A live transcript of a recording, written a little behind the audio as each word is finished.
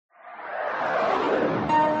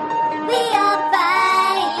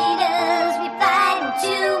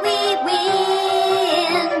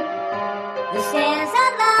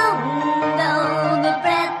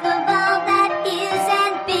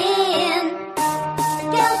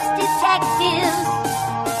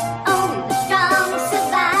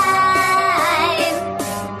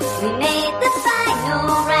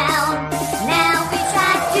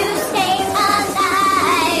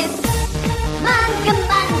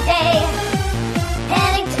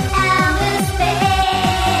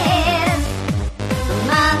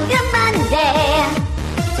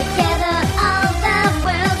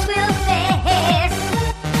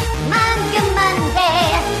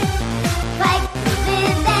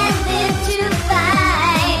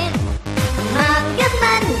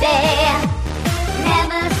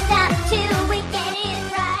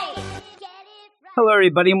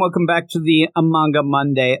everybody, and welcome back to the Manga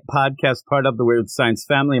Monday podcast, part of the Weird Science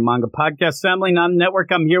family, a manga podcast family, not a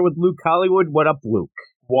network. I'm here with Luke Hollywood. What up, Luke?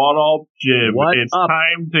 What up, Jim? It's up?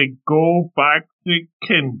 time to go back to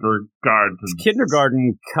kindergarten. It's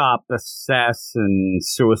kindergarten cop, assassin,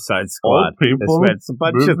 suicide squad. Old people. It's a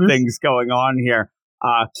bunch of things going on here.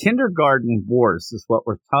 Kindergarten wars is what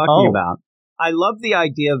we're talking about. I love the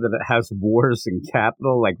idea that it has wars in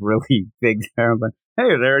capital, like really big there, but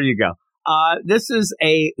hey, there you go. This is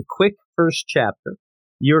a quick first chapter.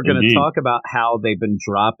 You're going to talk about how they've been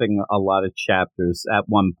dropping a lot of chapters at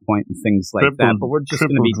one point and things like that, but we're just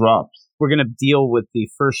going to be drops. We're going to deal with the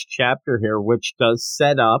first chapter here, which does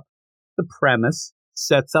set up the premise,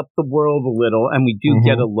 sets up the world a little, and we do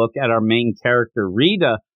get a look at our main character,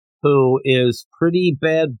 Rita, who is pretty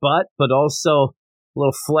bad but also a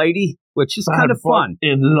little flighty, which is kind of fun.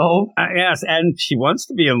 In love? Yes, and she wants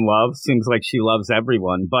to be in love. Seems like she loves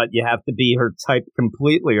everyone, but you have to be her type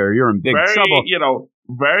completely or you're in big trouble.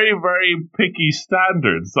 Very, very picky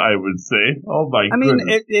standards, I would say. Oh, my goodness. I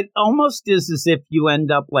mean, it almost is as if you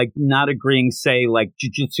end up, like, not agreeing, say, like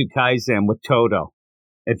Jujutsu Kaisen with Toto.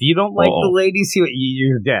 If you don't like the ladies,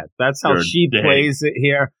 you're dead. That's how she plays it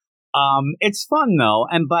here. It's fun, though,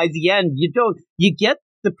 and by the end, you get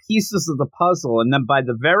the pieces of the puzzle, and then by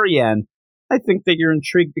the very end, I think that you're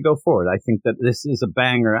intrigued to go forward. I think that this is a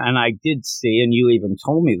banger, and I did see, and you even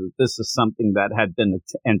told me that this is something that had been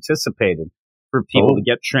anticipated for people to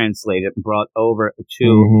get translated and brought over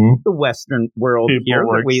to the Western world here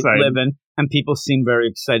that we live in, and people seem very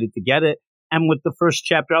excited to get it. And with the first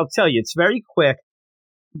chapter, I'll tell you, it's very quick,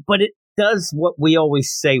 but it does what we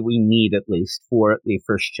always say we need, at least, for the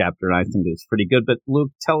first chapter, and I think it's pretty good. But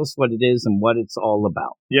Luke, tell us what it is and what it's all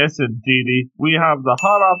about. Yes, indeedy. We have the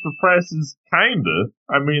hot off the presses, kinda.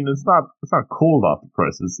 I mean, it's not cold off the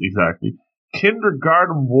presses, exactly.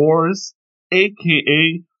 Kindergarten Wars,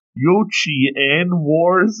 a.k.a. Yochien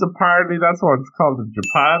Wars, apparently that's what it's called in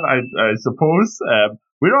Japan, I suppose.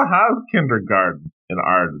 We don't have kindergarten in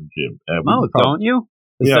Ireland, Jim. Don't you?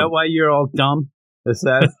 Is that why you're all dumb? Is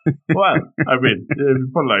that? Well, I mean, if you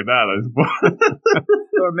put it like that, I suppose.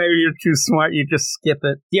 Or maybe you're too smart, you just skip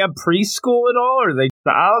it. Do you have preschool at all, or they?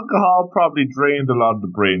 The alcohol probably drained a lot of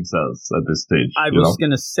the brain cells at this stage. I was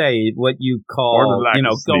going to say what you call,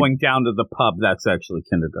 going down to the pub. That's actually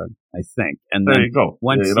kindergarten, I think. And there then you go.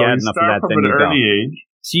 Once you had enough of that, then you go. Early age.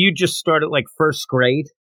 So you just start at like first grade?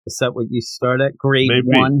 Is that what you start at? Grade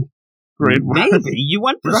Maybe. 1? Grade 1. Maybe. You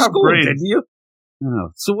went to school, didn't you?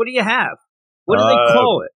 Oh. So what do you have? What do they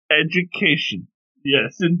call it? Education.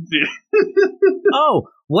 Yes, indeed. Oh,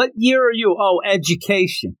 what year are you? Oh,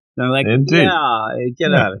 education. They're like, indeed.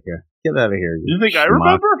 Get out of here. Get out of here. You think I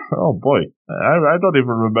remember? Oh, boy. I don't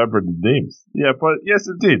even remember the names. Yeah, but yes,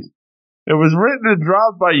 indeed. It was written and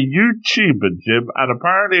drawn by YouTube, Jim, and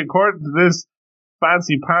apparently, according to this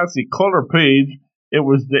fancy-pantsy color page, it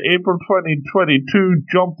was the April 2022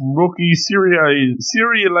 Jump Rookie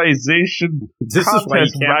Serialization This Contest is why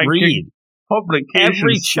you can't read. Publication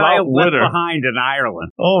Every child left winner. behind in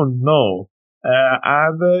Ireland. Oh, no.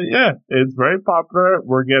 It's very popular.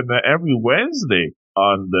 We're getting it every Wednesday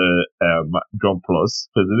on the Jump Plus,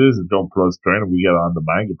 because it is a Jump Plus train, and we get on the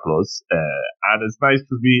Manga Plus. And it's nice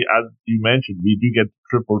because as you mentioned, we do get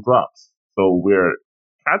triple drops. So we're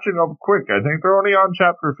catching up quick. I think they're only on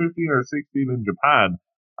chapter 15 or 16 in Japan,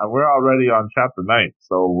 and we're already on chapter 9.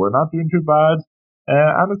 So we're not doing too bad,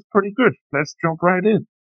 and it's pretty good. Let's jump right in.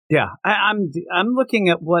 Yeah, I'm looking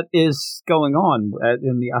at what is going on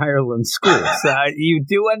in the Ireland schools. You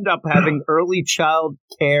do end up having early child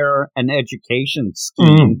care and education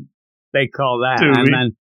scheme. They call that,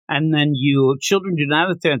 and then children do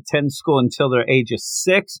not attend school until their age of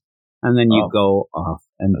 6, and then you go off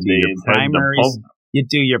and do your primaries. You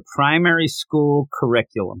do your primary school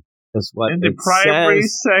curriculum. Is what in the primary,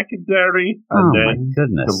 secondary, and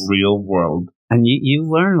then the real world. And you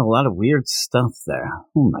learn a lot of weird stuff there.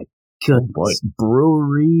 Oh, my goodness.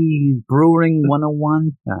 Brewing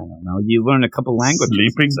 101? I don't know. You learn a couple languages.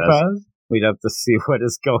 Sleeping fast? We'd have to see what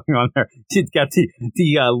is going on there. You've got the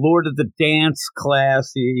Lord of the Dance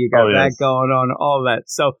class. You got that going on, all that.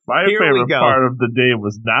 So my favorite part of the day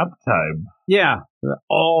was nap time. Yeah,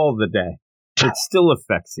 all the day. It still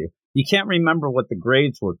affects you. You can't remember what the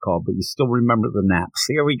grades were called, but you still remember the naps.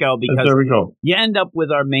 Here we go. Because there we go. You end up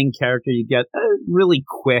with our main character. You get a really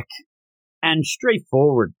quick and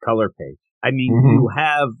straightforward color page. I mean, you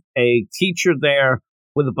have a teacher there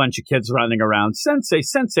with a bunch of kids running around.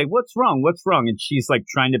 Sensei, what's wrong? What's wrong? And she's like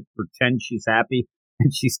trying to pretend she's happy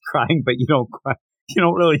and she's crying, but you don't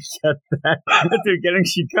really get that at the beginning.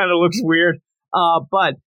 She kind of looks weird.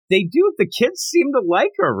 But they do. The kids seem to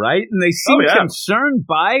like her, right? And they seem concerned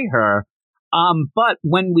by her. But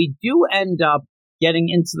when we do end up getting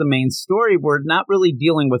into the main story, we're not really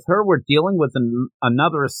dealing with her. We're dealing with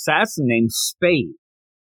another assassin named Spade.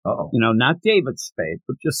 Uh-oh. You know, not David Spade,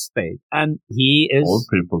 but just Spade. And he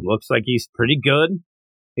looks like he's pretty good.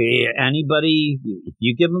 Anybody, if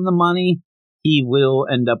you give him the money, he will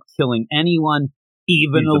end up killing anyone,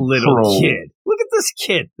 even a little kid. Look at this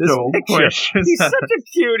kid. This picture. He's such a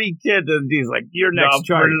cutie kid. And he's like, you're next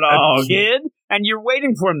charge. A kid? And you're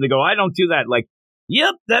waiting for him to go, I don't do that. Like,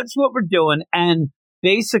 yep, that's what we're doing. And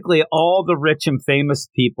basically all the rich and famous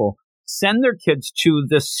people send their kids to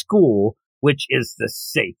this school, which is the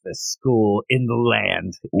safest school in the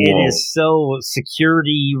land. Whoa. It is so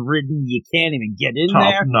security-ridden, you can't even get in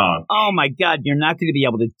there. Notch. Oh, my God, you're not going to be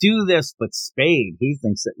able to do this. But Spade, he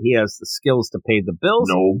thinks that he has the skills to pay the bills.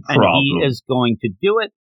 No problem. And he is going to do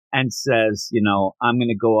it and says, you know, I'm going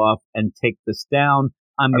to go off and take this down.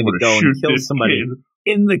 I'm going to go and kill somebody.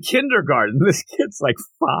 In the kindergarten. This kid's like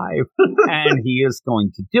 5, and he is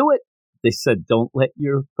going to do it. They said, don't let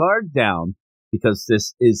your guard down, because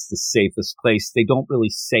this is the safest place. They don't really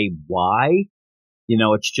say why. You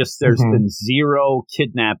know, it's just there's been 0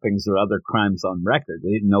 kidnappings or other crimes on record.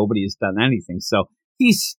 Nobody has done anything. So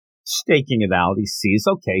he's staking it out. He sees,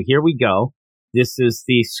 okay, here we go. This is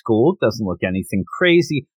the school. It doesn't look anything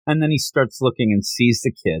crazy. And then he starts looking and sees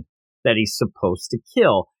the kid that he's supposed to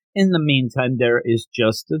kill. In the meantime, there is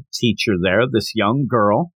just a teacher there, this young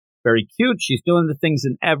girl, very cute. She's doing the things,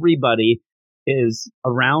 and everybody is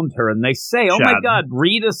around her. And they say, oh, my God,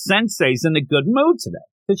 Rita Sensei's in a good mood today.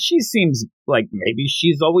 Because she seems like maybe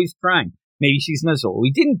she's always crying. Maybe she's miserable.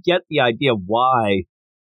 We didn't get the idea why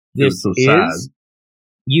this so is. sad.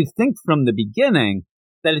 You think from the beginning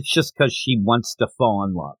that it's just because she wants to fall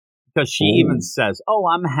in love. Because she even says, oh,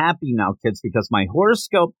 I'm happy now, kids, because my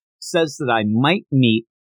horoscope says that I might meet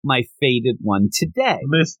my fated one today.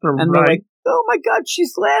 Mr. And they're like, oh my God,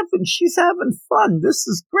 she's laughing. She's having fun. This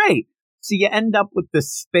is great. So you end up with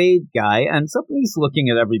this Spade guy, and he's looking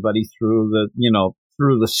at everybody through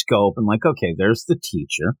the scope and like, okay, there's the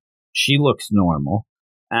teacher. She looks normal.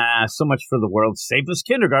 So much for the world's safest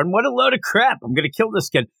kindergarten. What a load of crap. I'm going to kill this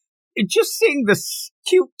kid. Just seeing this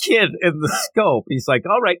cute kid in the scope, he's like,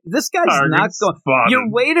 all right, this guy's not going. You're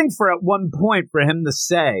waiting for at one point for him to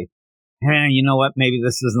say, hey, you know what? Maybe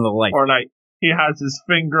this isn't the life. Or like, he has his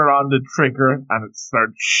finger on the trigger and it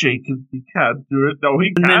starts shaking. He can't do it. No,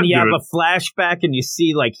 he can't do it. And then you have a flashback and you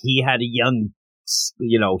see like he had a young,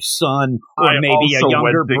 son or maybe a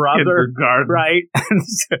younger brother. Right?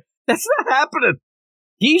 That's not happening.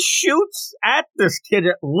 He shoots at this kid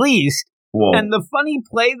at least. Whoa. And the funny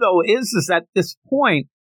play, though, is at this point,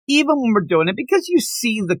 even when we're doing it, because you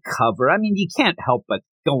see the cover, I mean, you can't help but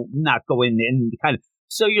not go in and kind of.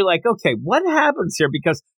 So you're like, okay, what happens here?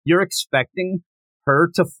 Because you're expecting her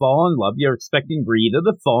to fall in love. You're expecting Rita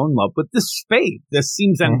to fall in love with the Spade. This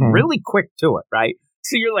seems really quick to it, right?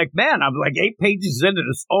 So you're like, man, I'm like 8 pages in and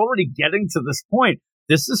it's already getting to this point.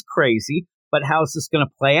 This is crazy, but how's this going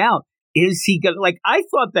to play out? Is he going to, like, I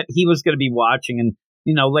thought that he was going to be watching and,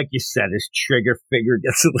 like you said, his trigger finger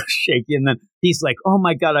gets a little shaky and then he's like, oh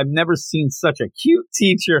my God, I've never seen such a cute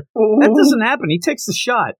teacher. That doesn't happen. He takes the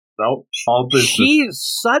shot. No, all business. She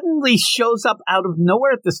suddenly shows up out of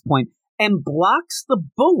nowhere at this point and blocks the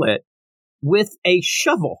bullet with a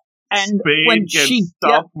shovel. And Spade when gets she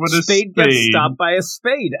stopped with a spade, gets stopped by a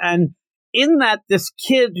spade. And in that, this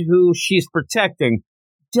kid who she's protecting,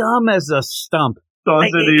 dumb as a stump,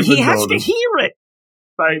 he has to hear it.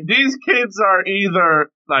 Like, these kids are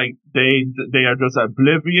either like they are just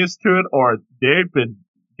oblivious to it, or they've been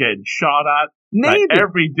getting shot at. Maybe. Like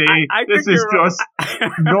every day. This is just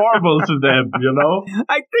normal to them,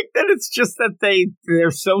 I think that it's just that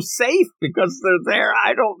they're so safe because they're there.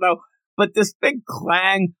 I don't know. But this big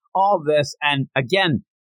clang, all this, and again,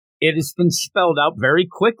 it has been spelled out very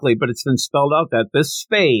quickly, but it's been spelled out that this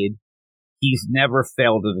Spade, he's never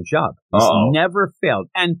failed at a job. He's never failed.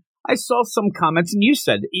 And I saw some comments, and you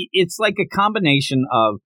said it's like a combination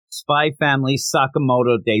of Spy Family,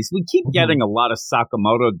 Sakamoto Days. We keep getting a lot of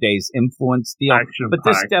Sakamoto Days influence deal, but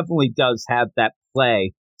this definitely does have that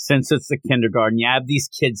play. Since it's the kindergarten, you have these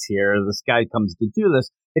kids here, this guy comes to do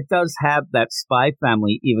this. It does have that Spy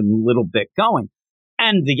Family even a little bit going.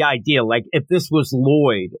 And the idea, like, if this was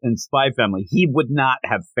Lloyd in Spy Family, he would not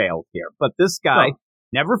have failed here. But this guy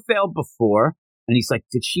never failed before, and he's like,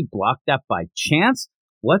 did she block that by chance?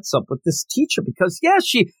 What's up with this teacher? Because, yeah,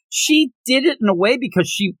 she did it in a way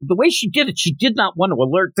because the way she did it, she did not want to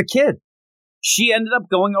alert the kid. She ended up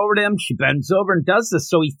going over to him. She bends over and does this.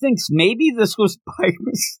 So he thinks maybe this was by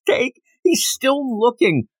mistake. He's still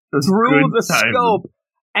looking through the scope.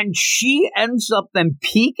 And she ends up then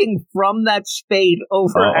peeking from that Spade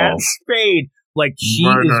over at Spade like she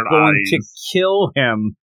is going to kill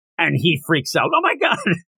him. And he freaks out. Oh, my God.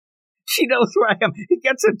 She knows where I am. He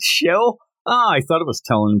gets a chill. Oh, I thought it was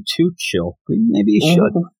telling him to chill. Maybe he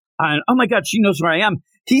should. And, oh, my God, she knows where I am.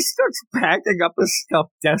 He starts packing up his stuff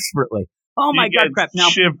desperately. Oh, my God, crap. Now,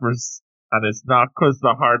 shivers, and it's not because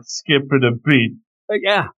the heart's skipping a beat.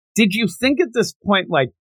 Yeah. Did you think at this point, like,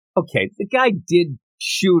 okay, the guy did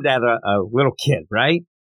shoot at a little kid, right?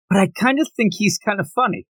 But I kind of think he's kind of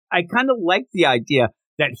funny. I kind of like the idea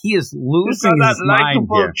that he is losing his mind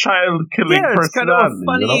here. Child killing yeah, it's kind of a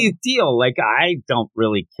funny deal. Like, I don't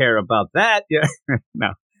really care about that. Yeah, no.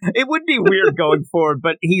 It would be weird going forward,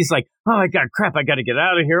 but he's like, oh, my God, crap, I got to get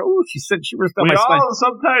out of here. Oh, she said she was on my spine.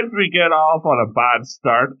 Sometimes we get off on a bad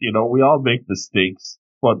start. You know, we all make mistakes.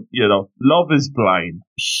 But, you know, love is blind.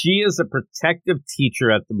 She is a protective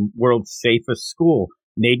teacher at the world's safest school.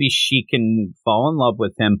 Maybe she can fall in love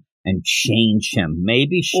with him and change him.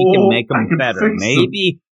 Maybe she can make him better.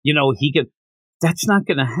 Maybe, you know, he could. That's not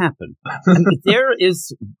going to happen. And there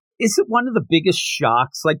is it one of the biggest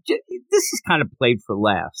shocks? Like, this is kind of played for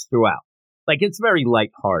laughs throughout. Like, it's very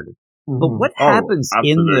lighthearted. Mm-hmm. But what happens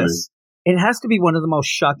in this? It has to be one of the most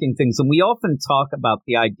shocking things. And we often talk about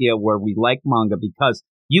the idea where we like manga because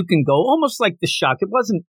you can go almost like the shock. It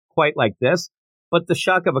wasn't quite like this, but the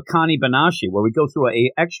shock of Akane Banashi, where we go through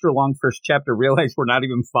a extra long first chapter, realize we're not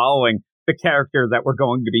even following the character that we're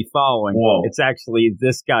going to be following. Whoa. It's actually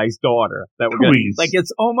this guy's daughter that we're going to, like,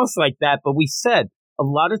 it's almost like that. But we said a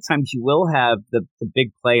lot of times you will have the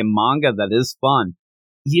big play in manga that is fun.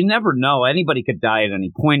 You never know. Anybody could die at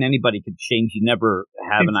any point. Anybody could change. You never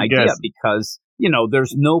have an idea because, you know,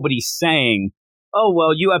 there's nobody saying, oh,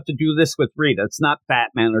 well, you have to do this with Rita. It's not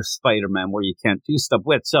Batman or Spider-Man where you can't do stuff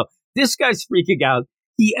with. So this guy's freaking out.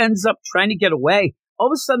 He ends up trying to get away. All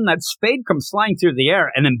of a sudden, that Spade comes flying through the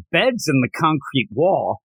air and embeds in the concrete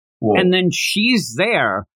wall. Whoa. And then she's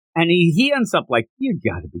there. And he ends up like, you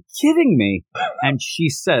got to be kidding me. And she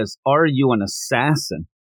says, are you an assassin?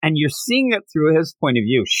 And you're seeing it through his point of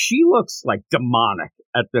view. She looks like demonic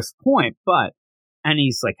at this point. And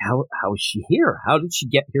he's like, how is she here? How did she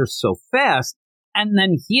get here so fast? And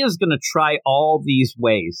then he is going to try all these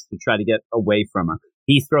ways to try to get away from her.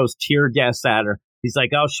 He throws tear gas at her. He's like,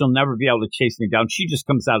 oh, she'll never be able to chase me down. She just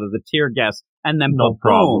comes out of the tear gas. And then,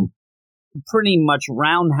 boom, pretty much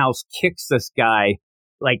roundhouse kicks this guy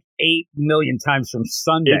like 8 million times from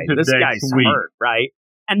Sunday. This guy's hurt, right?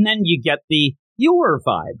 And then you get the Ewer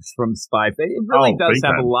vibes from Spy. It really does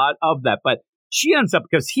have a lot of that. But she ends up,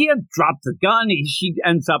 because he had dropped the gun, she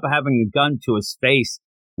ends up having a gun to his face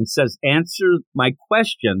and says, answer my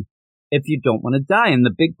question if you don't want to die. And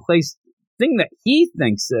the big place thing that he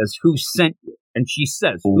thinks is, who sent you? And she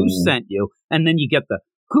says, who sent you? And then you get the,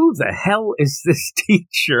 who the hell is this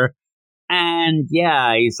teacher? And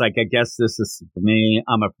yeah, he's like, I guess this is for me.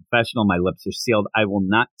 I'm a professional. My lips are sealed. I will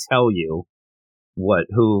not tell you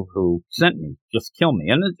who sent me. Just kill me.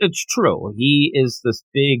 And it's true. He is this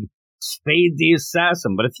big Spade the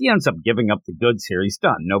assassin. But if he ends up giving up the goods here, he's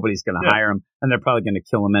done. Nobody's going to hire him, and they're probably going to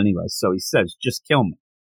kill him anyway. So he says, just kill me.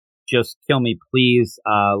 Just kill me, please.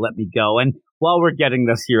 Let me go. And while we're getting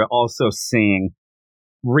this, you're also seeing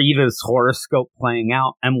Rita's horoscope playing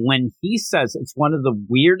out. And when he says, it's one of the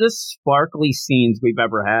weirdest sparkly scenes we've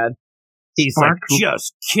ever had. He's like,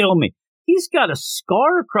 just kill me. He's got a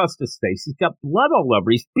scar across his face. He's got blood all over.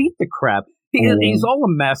 He's beat the crap. He's all a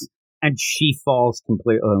mess. And she falls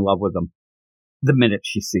completely in love with him the minute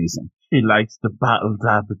she sees him. She likes the battle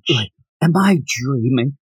damage. Like, am I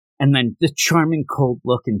dreaming? And then the charming cold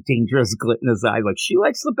look and dangerous glit in his eye. Like, she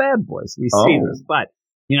likes the bad boys. We see this. But,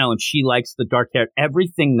 you know, and she likes the dark hair.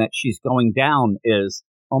 Everything that she's going down is,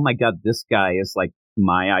 oh my God, this guy is like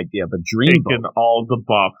my idea of a dream. Taking all the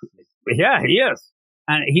boxes. Yeah, he is.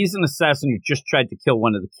 And he's an assassin who just tried to kill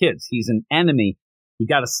one of the kids. He's an enemy. You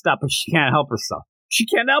got to stop her. She can't help herself. She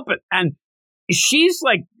can't help it. And she's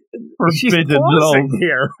like, she's pausing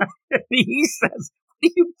here. He says, what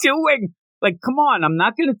are you doing? Like, come on, I'm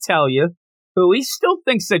not going to tell you. Who he still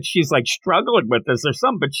thinks that she's like struggling with this or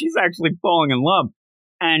something, but she's actually falling in love.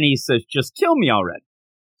 And he says, just kill me already.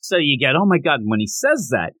 So you get, oh my God, and when he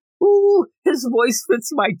says that, ooh, his voice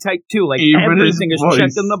fits my type too. Like, even everything is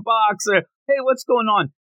checked in the box. Hey, what's going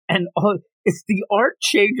on? And it's the art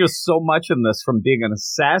changes so much in this, from being an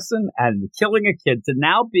assassin and killing a kid to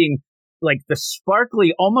now being like the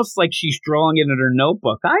sparkly, almost like she's drawing it in her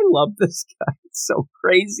notebook. I love this guy. It's so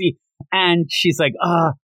crazy. And she's like,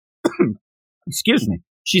 excuse me.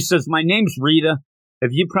 She says, my name's Rita. If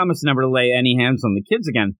you promise never to lay any hands on the kids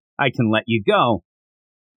again, I can let you go.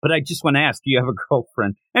 but I just want to ask, do you have a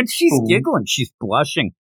girlfriend? And she's giggling. She's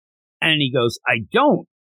blushing. And he goes, I don't.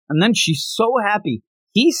 And then she's so happy.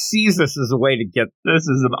 He sees this as a way to get... This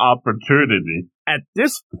is an opportunity. At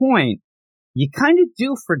this point, you kind of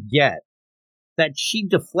do forget that she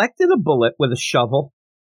deflected a bullet with a shovel,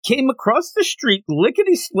 came across the street,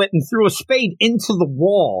 lickety-split, and threw a spade into the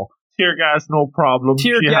wall. Tear gas, no problem.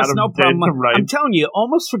 Tear gas, no problem. I'm telling you,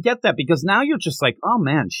 almost forget that, because now you're just like, oh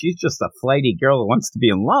man, she's just a flighty girl who wants to be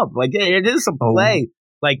in love. Like, it is a play.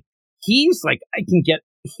 Like, he's like,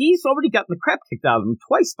 he's already gotten the crap kicked out of him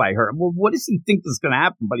twice by her. Well, what does he think is going to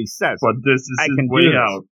happen? But he says, but this is his way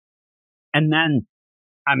out. And then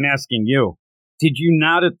I'm asking you, did you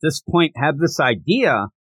not at this point have this idea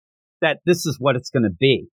that this is what it's going to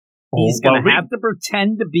be? He's going to have to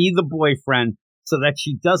pretend to be the boyfriend so that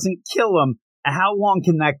she doesn't kill him. How long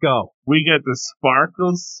can that go? We get the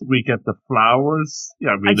sparkles. We get the flowers.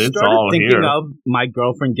 Yeah, I mean, it's all here. I started thinking of My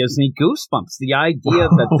Girlfriend Gives Me Goosebumps. The idea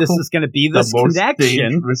that this is going to be this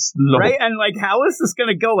connection, right? And like, how is this going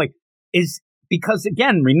to go? Like, because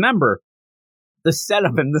again, remember the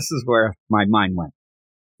setup, and this is where my mind went.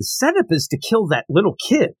 The setup is to kill that little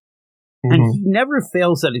kid. And he never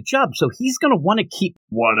fails at a job, so he's going to want to keep...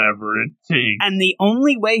 whatever it takes. And the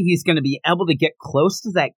only way he's going to be able to get close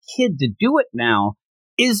to that kid to do it now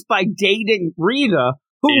is by dating Rita,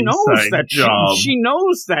 who knows that she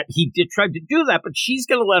knows that he did try to do that, but she's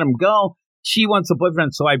going to let him go. She wants a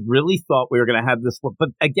boyfriend, so I really thought we were going to have this one. But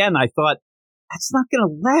again, I thought, that's not going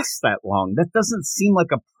to last that long. That doesn't seem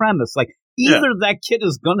like a premise. Like, either that kid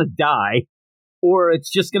is going to die, or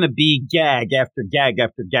it's just going to be gag after gag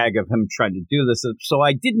after gag of him trying to do this. So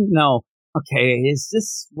I didn't know, okay, is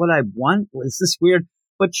this what I want? Is this weird?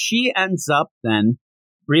 But she ends up then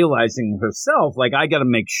realizing herself, like, I got to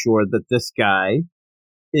make sure that this guy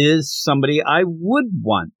is somebody I would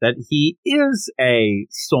want, that he is a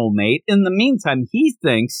soulmate. In the meantime, he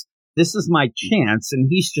thinks this is my chance, and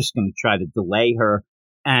he's just going to try to delay her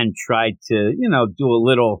and try to, do a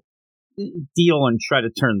little deal and try to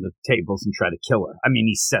turn the tables and try to kill her. I mean,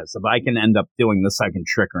 he says, if I can end up doing this, I can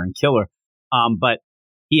trick her and kill her. But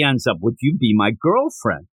he ends up, would you be my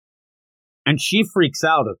girlfriend? And she freaks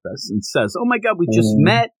out at this and says, oh my God, we just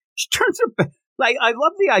met. She turns her back. Like, I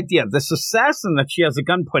love the idea of this assassin that she has a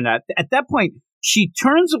gun pointed at. At that point, she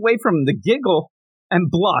turns away from the giggle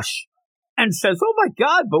and blush and says, oh my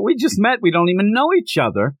God, but we just met. We don't even know each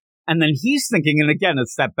other. And then he's thinking, and again,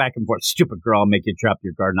 it's that back and forth, stupid girl, I'll make you drop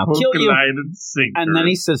your guard and I'll kill you. And then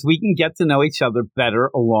he says, we can get to know each other better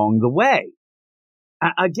along the way.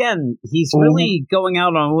 Again, he's really going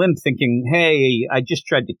out on a limb thinking, hey, I just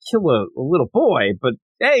tried to kill a little boy, but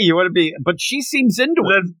hey, you want to be, but she seems into it.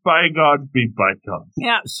 Let bygones be bygones.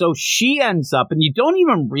 Yeah, so she ends up, and you don't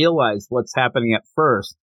even realize what's happening at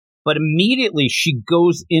first, but immediately she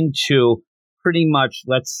goes into pretty much,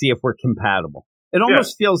 let's see if we're compatible. It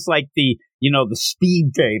almost feels like the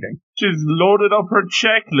speed dating. She's loaded up her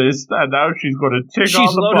checklist, and now she's going to tick all the boxes.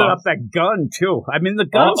 She's loaded up that gun, too. I mean, the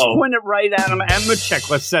gun's pointed right at him, and the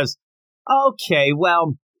checklist says, okay,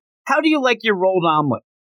 well, how do you like your rolled omelet?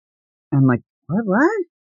 I'm like, what?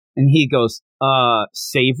 And he goes,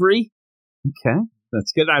 savory? Okay,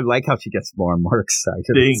 that's good. I like how she gets more and more excited.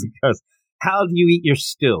 Because, how do you eat your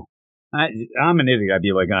stew? I'm an idiot. I'd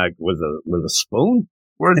be like, with a spoon?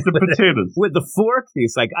 Where's the potatoes? With the fork,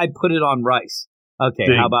 he's like, I put it on rice. Okay,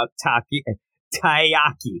 how about taiyaki?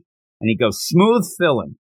 And he goes, smooth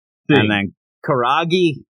filling. And then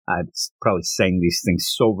karagi, I'm probably saying these things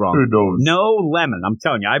so wrong. Who knows? No lemon. I'm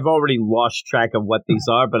telling you, I've already lost track of what these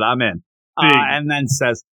are, but I'm in. And then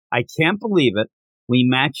says, I can't believe it. We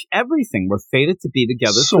match everything. We're fated to be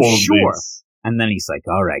together for sure. And then he's like,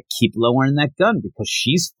 all right, keep lowering that gun because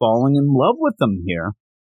she's falling in love with him here.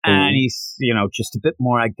 And he's, just a bit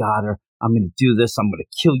more, I got her. I'm going to do this. I'm going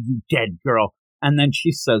to kill you dead, girl. And then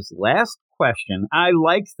she says, last question. I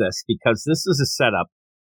like this because this is a setup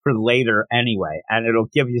for later anyway. And it'll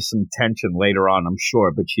give you some tension later on, I'm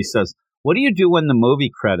sure. But she says, what do you do when the movie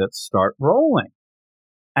credits start rolling?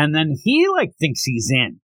 And then he thinks he's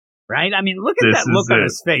in, right? I mean, look at that look on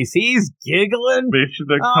his face. He's giggling.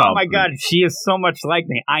 Oh my God. She is so much like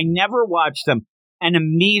me. I never watched him and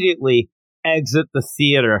immediately exit the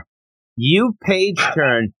theater. You page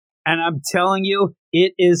turn, and I'm telling you,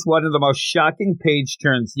 it is one of the most shocking page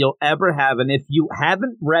turns you'll ever have. And if you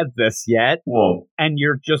haven't read this yet, and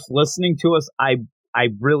you're just listening to us, I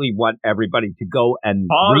really want everybody to go and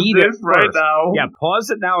read it right now. Yeah, pause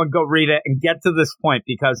it now and go read it and get to this point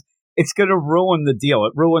because it's going to ruin the deal.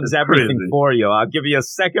 It ruins everything for you. I'll give you a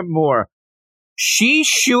second more. She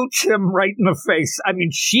shoots him right in the face. I mean,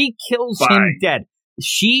 she kills him dead.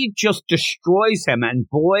 she just destroys him. And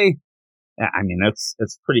boy, I mean, it's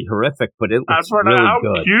pretty horrific, but it looks really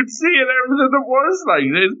good. Cutesy and everything it was, like,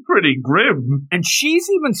 it's pretty grim. And she's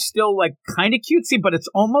even still, like, kind of cutesy, but it's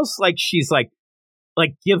almost like she's, like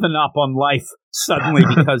given up on life suddenly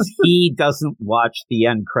because he doesn't watch the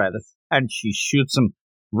end credits. And she shoots him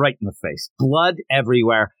right in the face. Blood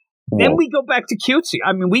everywhere. Then we go back to cutesy.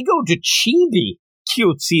 I mean, we go to chibi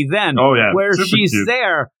cutesy then, where she's cute.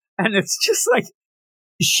 There, and it's just like,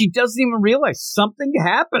 she doesn't even realize something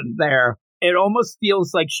happened there. It almost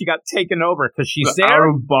feels like she got taken over because she's there.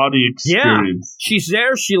 Out-of-body experience. Yeah, she's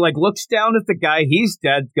there. She, like, looks down at the guy. He's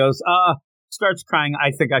dead. Goes, starts crying.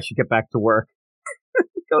 I think I should get back to work.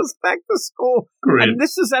 Goes back to school. Great. And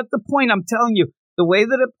this is at the point, I'm telling you, the way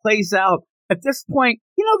that it plays out. At this point,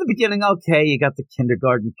 you know, the beginning, okay, you got the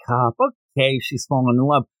kindergarten cop. Okay, she's fallen in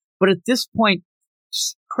love. But at this point,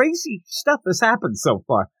 crazy stuff has happened so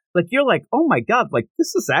far. Like, you're like, oh my God, like,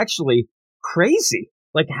 this is actually crazy.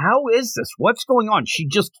 Like, how is this? What's going on? She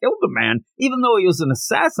just killed a man, even though he was an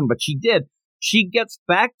assassin, but she did. She gets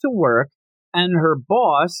back to work, and her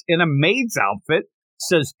boss, in a maid's outfit,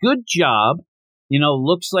 says, good job. You know,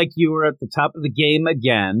 looks like you were at the top of the game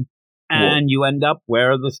again. And you end up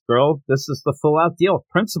where this girl, this is the full-out deal.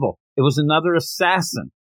 Principal, it was another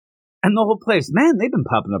assassin. And the whole place, man, they've been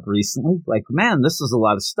popping up recently. Like, man, this is a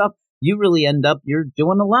lot of stuff. You really end up, you're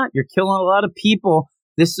doing a lot. You're killing a lot of people.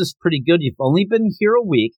 This is pretty good. You've only been here a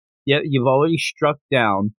week, yet you've already struck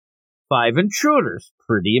down 5 intruders.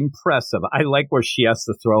 Pretty impressive. I like where she has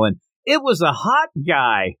to throw in, it was a hot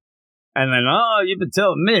guy. And then, oh, you've been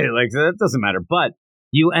telling me, like, that doesn't matter. But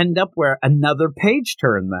you end up where another page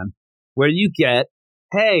turn then, where you get,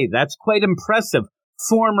 hey, that's quite impressive.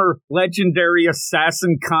 Former legendary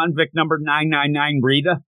assassin convict number 999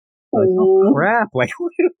 Rita. Like, oh, crap. Like,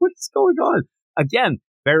 what's going on? Again,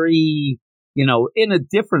 very, you know, in a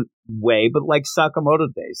different way, but like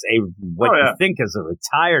Sakamoto days, what you think is a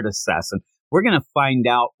retired assassin. We're going to find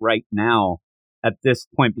out right now at this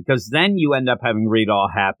point, because then you end up having Rita all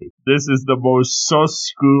happy. This is the most sus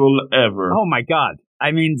school ever. Oh, my God.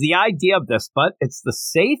 I mean, the idea of this, but it's the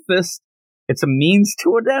safest. It's a means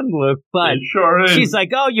to an end, Luke, but it sure is. She's like,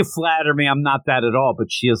 oh, you flatter me. I'm not that at all, but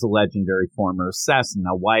she is a legendary former assassin.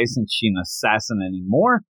 Now, why isn't she an assassin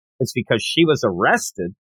anymore? It's because she was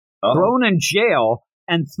arrested, thrown in jail,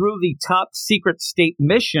 and through the top secret state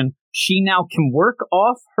mission, she now can work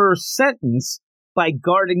off her sentence by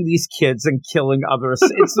guarding these kids and killing others.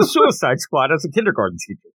 It's the Suicide Squad as a kindergarten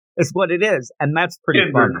teacher. It's what it is, and that's pretty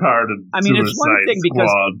fun. I mean, it's one thing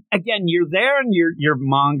because, again, you're there and you're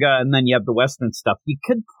manga, and then you have the Western stuff. You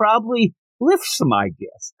could probably lift some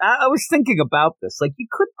ideas. I was thinking about this. Like, you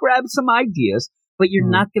could grab some ideas, but you're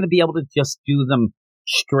not going to be able to just do them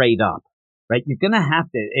straight up, right? You're going to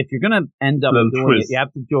have to, if you're going to end up doing it, you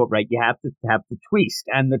have to do it right. You have to have the twist,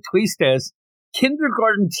 and the twist is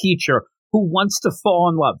kindergarten teacher who wants to fall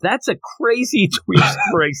in love. That's a crazy twist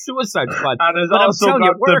for a Suicide Squad. And it's also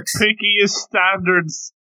got the pickiest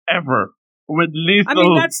standards ever. With lethal. I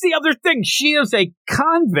mean, that's the other thing. She is a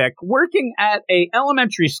convict working at a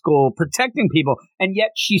elementary school, protecting people, and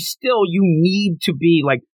yet she's still, you need to be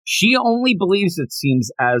like, she only believes, it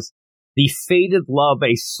seems, as the fated love,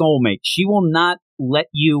 a soulmate. She will not let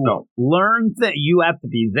you learn that you have to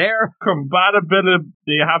be there. Compatibility,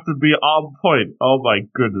 you have to be on point. Oh my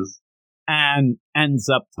goodness. And ends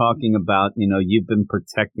up talking about, you know, you've been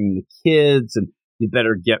protecting the kids and you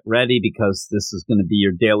better get ready because this is going to be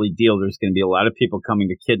your daily deal. There's going to be a lot of people coming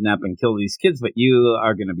to kidnap and kill these kids, but you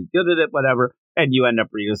are going to be good at it, whatever. And you end up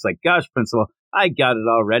reading, it's like, gosh, principal, I got it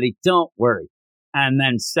already. Don't worry. And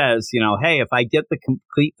then says, you know, hey, if I get to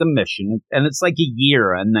complete the mission, and it's like a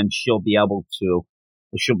year, and then she'll be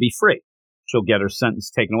free. She'll get her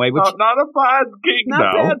sentence taken away, which not a bad gig.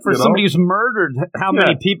 Not bad for somebody who's murdered how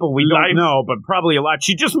many people we don't know, but probably a lot.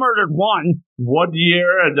 She just murdered one. 1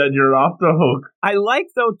 year, and then you're off the hook. I like,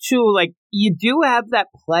 though, too, like, you do have that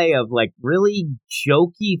play of, like, really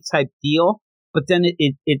jokey type deal, but then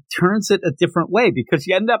it turns it a different way, because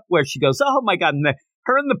you end up where she goes, oh, my God, and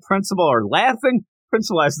her and the principal are laughing.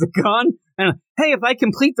 Principal has the gun, and, hey, if I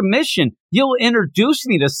complete the mission, you'll introduce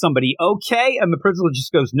me to somebody, okay? And the principal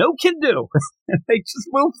just goes, no can do. And they just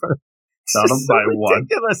move her. Not so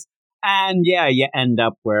ridiculous. And, yeah, you end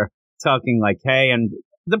up where talking like, hey, and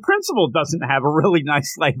the principal doesn't have a really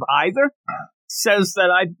nice life either. Says that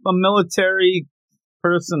I'm a military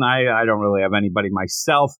person. I don't really have anybody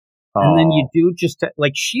myself. And then you do just,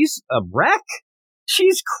 like, she's a wreck.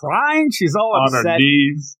 She's crying. She's all upset. On her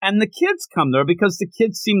knees. And the kids come there because the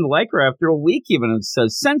kids seem to like her after a week even. And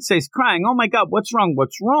says, Sensei's crying. Oh, my God, what's wrong?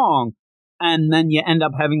 What's wrong? And then you end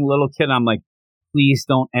up having a little kid. I'm like, please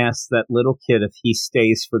don't ask that little kid if he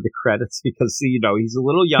stays for the credits because, he's a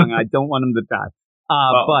little young. I don't want him to die.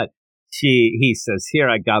 But he says, here,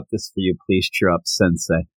 I got this for you. Please cheer up,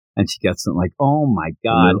 Sensei. And she gets it like, oh, my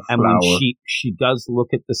God. And when she does look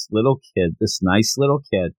at this little kid, this nice little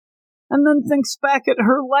kid, and then thinks back at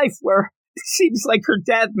her life where it seems like her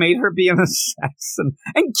dad made her be an assassin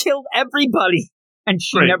and killed everybody. And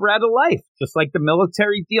she never had a life. Just like the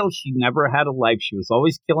military deal, she never had a life. She was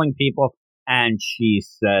always killing people. And she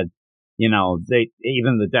said,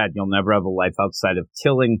 even the dad, you'll never have a life outside of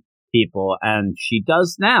killing people. And she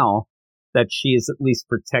does now that she is at least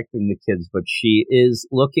protecting the kids, but she is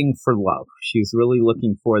looking for love. She's really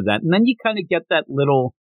looking for that. And then you kind of get that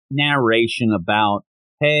little narration about,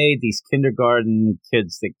 hey, these kindergarten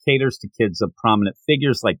kids that caters to kids of prominent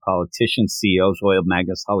figures like politicians, CEOs, oil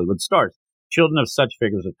magnates, Hollywood stars. Children of such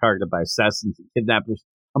figures are targeted by assassins and kidnappers,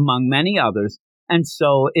 among many others. And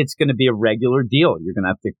so it's going to be a regular deal. You're going to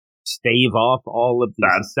have to stave off all of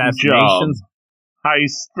these assassinations. High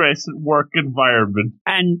stress work environment.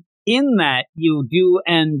 And in that, you do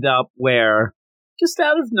end up where, just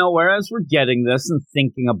out of nowhere, as we're getting this and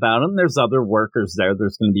thinking about them, there's other workers there.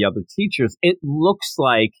 There's going to be other teachers. It looks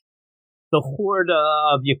like the horde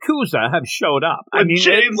of Yakuza have showed up. With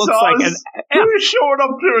chainsaws? It looks like who showed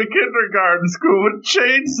up to a kindergarten school with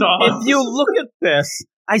chainsaws? If you look at this,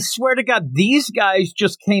 I swear to God, these guys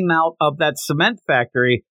just came out of that cement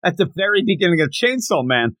factory at the very beginning of Chainsaw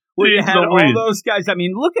Man, where you had all those guys. I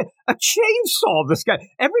mean, look at a chainsaw, this guy.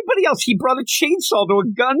 Everybody else, he brought a chainsaw to a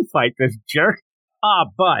gunfight, this jerk.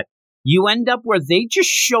 But you end up where they just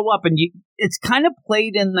show up, and it's kind of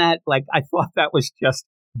played in that, like, I thought that was just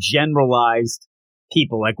generalized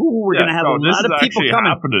people, like, ooh, we're going to have a lot of people coming.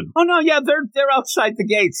 Happening. Oh, no, yeah, they're outside the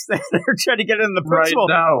gates. They're trying to get in. The principal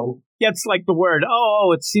right now gets, like, the word,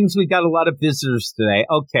 oh, it seems we got a lot of visitors today.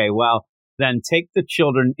 Okay, well, then take the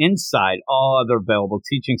children inside. All other available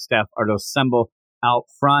teaching staff are to assemble out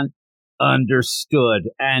front. Understood.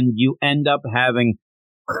 And you end up having,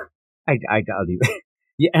 I got you.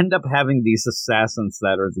 You end up having these assassins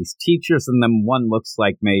that are these teachers, and then one looks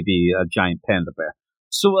like maybe a giant panda bear.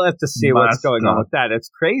 So we'll have to see what's going on with that. It's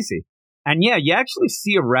crazy. And yeah, you actually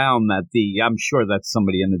see around that I'm sure that's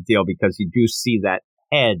somebody in the deal, because you do see that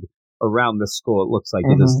head around the school. It looks like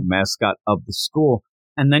it is the mascot of the school.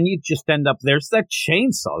 And then you just end up, there's that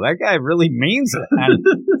chainsaw. That guy really means it. And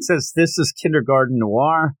it says, this is kindergarten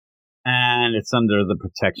noir, and it's under the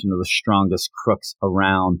protection of the strongest crooks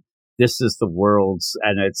around. This is the world's,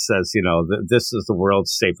 and it says, this is the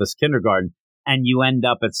world's safest kindergarten. And you end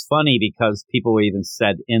up, it's funny because people even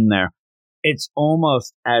said in there, it's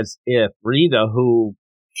almost as if Rita, who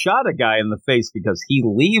shot a guy in the face because he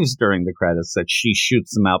leaves during the credits, that she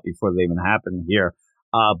shoots them out before they even happen here.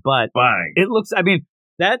 But Bang. It looks,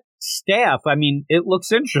 that staff, it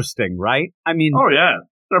looks interesting, right? Oh, yeah.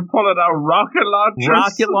 They're pulling out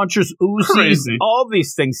rocket launchers, Uzis, crazy. All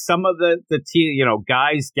these things. Some of the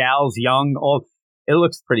guys, gals, young, all. It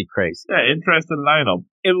looks pretty crazy. Yeah, interesting lineup.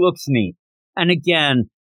 It looks neat. And again,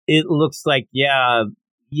 it looks like, you're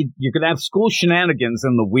going to have school shenanigans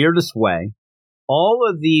in the weirdest way. All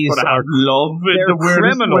of these are the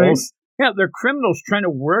criminals. Way. Yeah, they're criminals trying to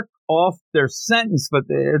work off their sentence, but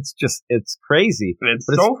it's crazy. But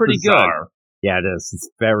it's pretty bizarre. Good. Yeah, it is. It's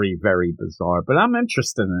very, very bizarre. But I'm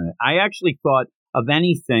interested in it. I actually thought, of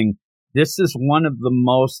anything, this is one of the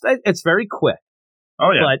most. It's very quick.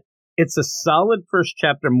 Oh, yeah. But it's a solid first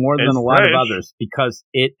chapter more than a lot of others, because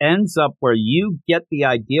it ends up where you get the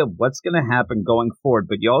idea of what's going to happen going forward.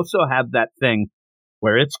 But you also have that thing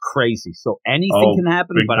where it's crazy. So anything can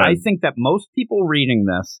happen. But I think that most people reading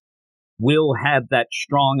this will have that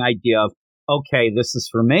strong idea of, okay, this is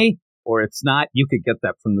for me. Or it's not. You could get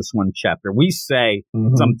that from this one chapter. We say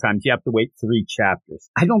sometimes you have to wait 3 chapters.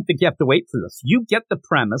 I don't think you have to wait for this. You get the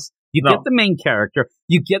premise. You get the main character.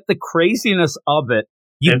 You get the craziness of it.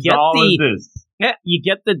 You it's get all it is. Yeah, you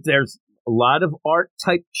get there's a lot of art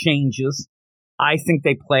type changes. I think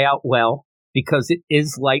they play out well because it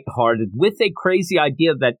is lighthearted with a crazy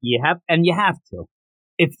idea that you have to.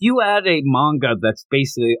 If you add a manga that's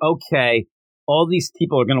basically, okay, all these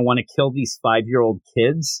people are going to want to kill these 5-year-old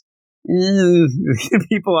kids.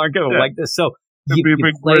 People aren't going to like this. So you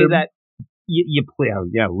play grim. That. You play,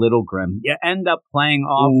 little grim. You end up playing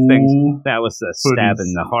off things. That was a stab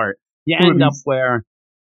in the heart. You end up where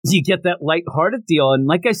you get that lighthearted deal. And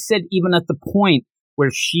like I said, even at the point where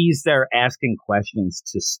she's there asking questions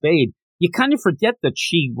to Spade, you kind of forget that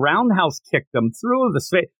she roundhouse kicked them through the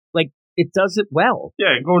Spade. Like, it does it well.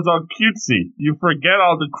 Yeah, it goes all cutesy. You forget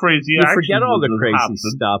all the crazy You forget all the crazy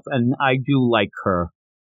stuff. And I do like her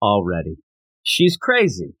already. She's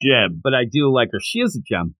crazy. Gem. But I do like her. She is a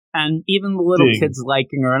gem. And even the little kids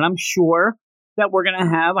liking her. And I'm sure that we're going to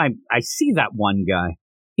have, I see that one guy.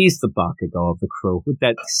 He's the Bakugo of the crew with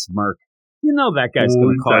that smirk. You know that guy's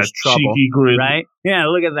going to cause trouble. Cheeky grin. Right? Yeah,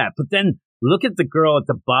 look at that. But then look at the girl at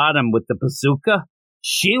the bottom with the bazooka.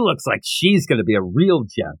 She looks like she's going to be a real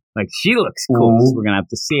gem. Like, she looks cool. So we're going to have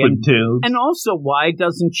to see it. And also, why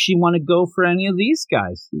doesn't she want to go for any of these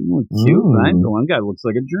guys? Cute, right? The one guy looks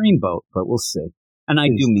like a dreamboat, but we'll see. And I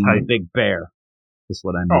do mean the big bear. Is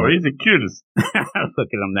what I mean. Oh, he's the cutest. Look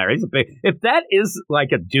at him there. He's a big. If that is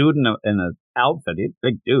like a dude in an outfit, he's a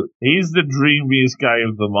big dude. He's the dreamiest guy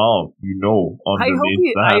of them all. You know. I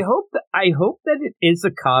hope that it is a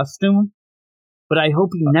costume, but I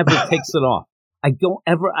hope he never takes it off. I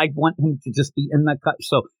want him to just be in that cut.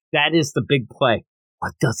 So that is the big play.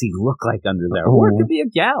 What does he look like under there? Or it could be a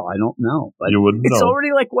gal. I don't know. But you wouldn't know. It's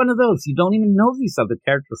already like one of those. You don't even know these other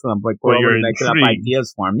characters. And I'm like, we're already making up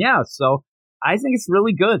ideas for him. Yeah. So I think it's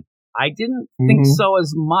really good. I didn't think so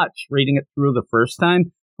as much reading it through the first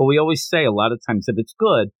time. But we always say a lot of times if it's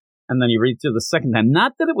good and then you read through the second time,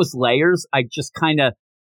 not that it was layers. I just kind of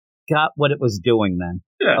got what it was doing then.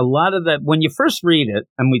 Yeah. A lot of that, when you first read it,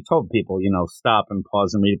 and we told people, stop and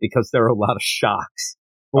pause and read it because there are a lot of shocks.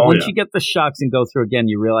 But once you get the shocks and go through again,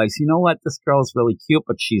 you realize, you know what, this girl is really cute,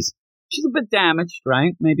 but she's a bit damaged,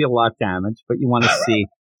 right? Maybe a lot damaged, but you want to see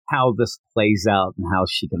how this plays out and how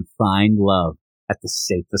she can find love at the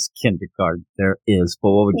safest kindergarten there is.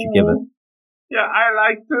 But what would you give it? Yeah, I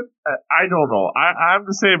liked it. I don't know. I'm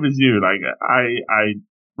the same as you. Like, I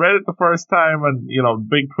read it the first time and,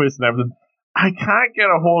 big twist and everything. I can't get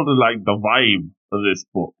a hold of, like, the vibe of this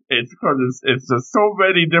book. It's because it's just so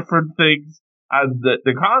many different things. And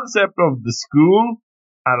the concept of the school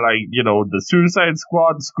and, like, the Suicide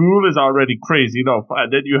Squad school is already crazy enough.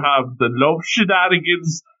 And then you have the love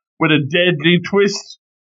shenanigans with a deadly twist,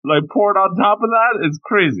 like, poured on top of that. It's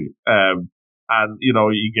crazy. And,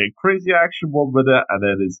 you get crazy action one with it, and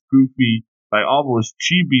then it's goofy, like, almost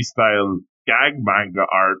chibi style gag manga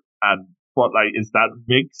art, but like, is that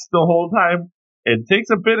mixed the whole time? It takes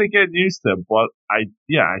a bit of getting used to, but I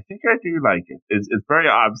think I do like it. It's very.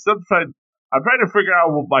 I'm trying to figure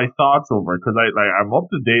out what my thoughts over, because I'm up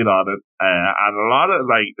to date on it, and a lot of,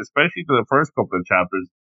 like, especially to the first couple of chapters,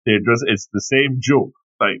 it's the same joke.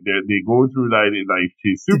 Like, they go through that, like,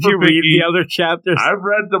 she's super. Did you read the other chapters? I've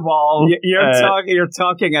read them all. You're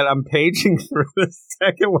talking, and I'm paging through the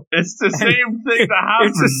second one. It's the same thing that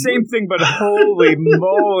happens. It's the same thing, but holy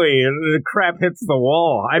moly, the crap hits the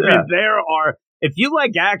wall. I mean, there are. If you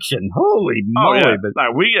like action, holy moly! Yeah. But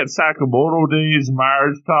like, we get Sakamoto days,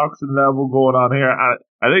 Mars toxin level going on here. I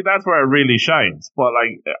think that's where it really shines. But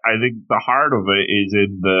like, I think the heart of it is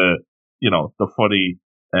in the funny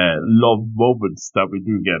love moments that we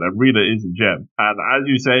do get. And Rita is a gem. And as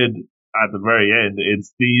you said at the very end,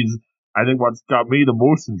 it's these. I think what's got me the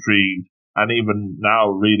most intrigued, and even now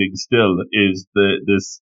reading still, is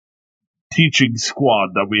this teaching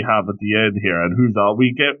squad that we have at the end here, and who's all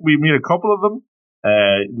we meet a couple of them.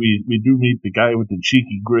 We do meet the guy with the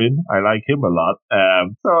cheeky grin. I like him a lot.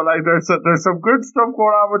 So like, there's some good stuff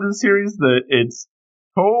going on with this series. Its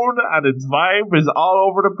tone and its vibe is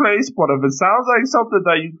all over the place, but if it sounds like something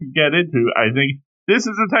that you can get into, I think this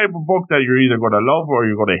is the type of book that you're either going to love or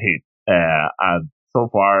you're going to hate. And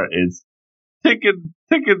so far it's ticking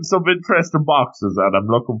some interesting boxes, and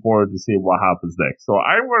I'm looking forward to seeing what happens next. So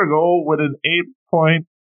I'm going to go with an 8.5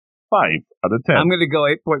 out of 10. I'm going to go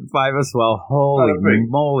 8.5 as well. Holy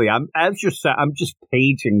moly. I'm just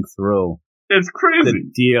paging through. It's crazy. The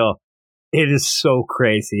deal. It is so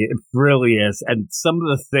crazy. It really is. And some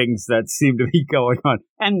of the things that seem to be going on.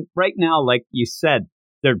 And right now, like you said,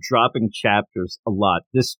 they're dropping chapters a lot.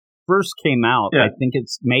 This first came out, I think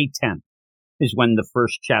it's May 10th is when the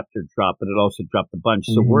first chapter dropped, but it also dropped a bunch.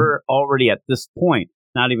 So we're already at this point,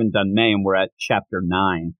 not even done May, and we're at chapter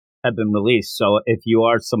 9 have been released. So if you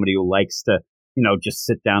are somebody who likes to, just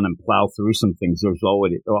sit down and plow through some things, there's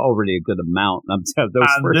already a good amount.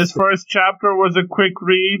 This first chapter was a quick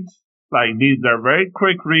read. Like, they're very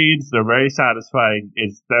quick reads. They're very satisfying.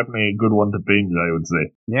 It's definitely a good one to binge, I would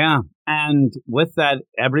say. Yeah. And with that,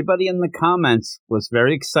 everybody in the comments was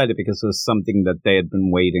very excited because it was something that they had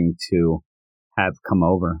been waiting to have come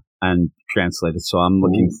over and translated. So I'm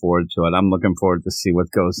looking forward to it. I'm looking forward to see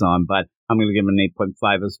what goes on. But I'm going to give it an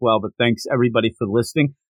 8.5 as well. But thanks, everybody, for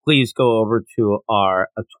listening. Please go over to our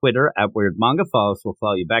Twitter at Weird Manga. Follow us. We'll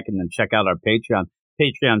follow you back. And then check out our Patreon,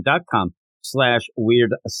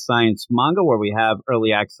 patreon.com/Weird Science Manga, where we have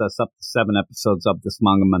early access up to 7 episodes of this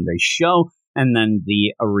Manga Monday show, and then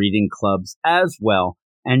the reading clubs as well.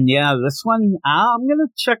 And yeah, this one, I'm going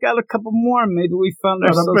to check out a couple more. Maybe we found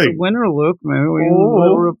ourselves a winner, Luke. Maybe we have a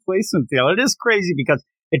little replacement deal. It is crazy because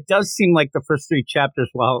it does seem like the first 3 chapters,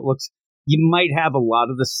 while it looks, you might have a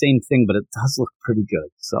lot of the same thing, but it does look pretty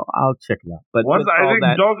good. So I'll check it out. But I think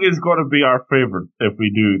Doug is going to be our favorite if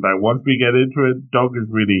we do. Like, once we get into it, Doug is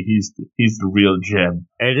really, he's the real gem.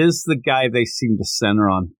 It is the guy they seem to center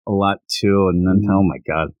on a lot too. And then, oh my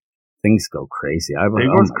God, things go crazy.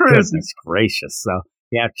 Goodness gracious. So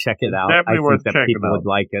yeah, check it out. I think that people would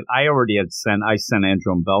like it. I sent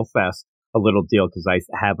Andrew in Belfast a little deal because I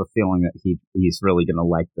have a feeling that he's really going to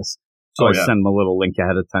like this. So I sent him a little link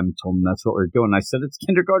ahead of time and told him that's what we're doing. I said, it's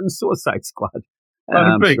Kindergarten Suicide Squad. And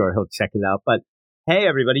I'm sure he'll check it out. But hey,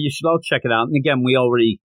 everybody, you should all check it out. And again, we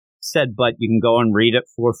already said, but you can go and read it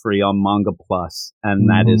for free on Manga Plus. And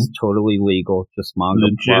that is totally legal. Just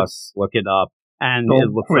Manga Plus. Look it up. And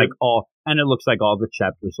it looks like all the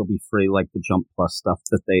chapters will be free, like the Jump Plus stuff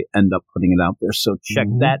that they end up putting it out there. So check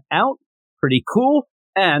that out. Pretty cool.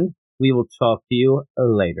 And we will talk to you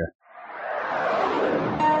later.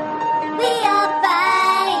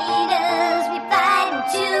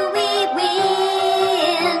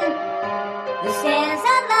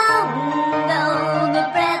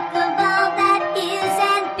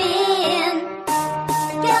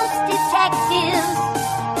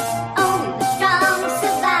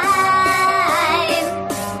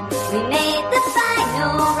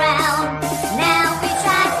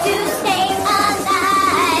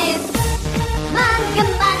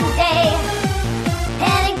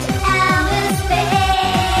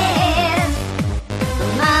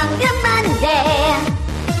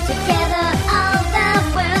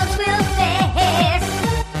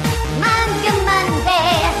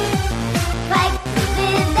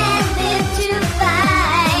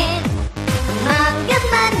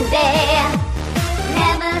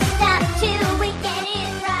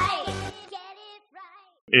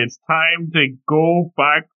 It's time to go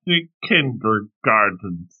back to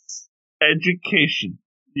kindergartens. Education.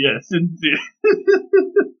 Yes, indeed.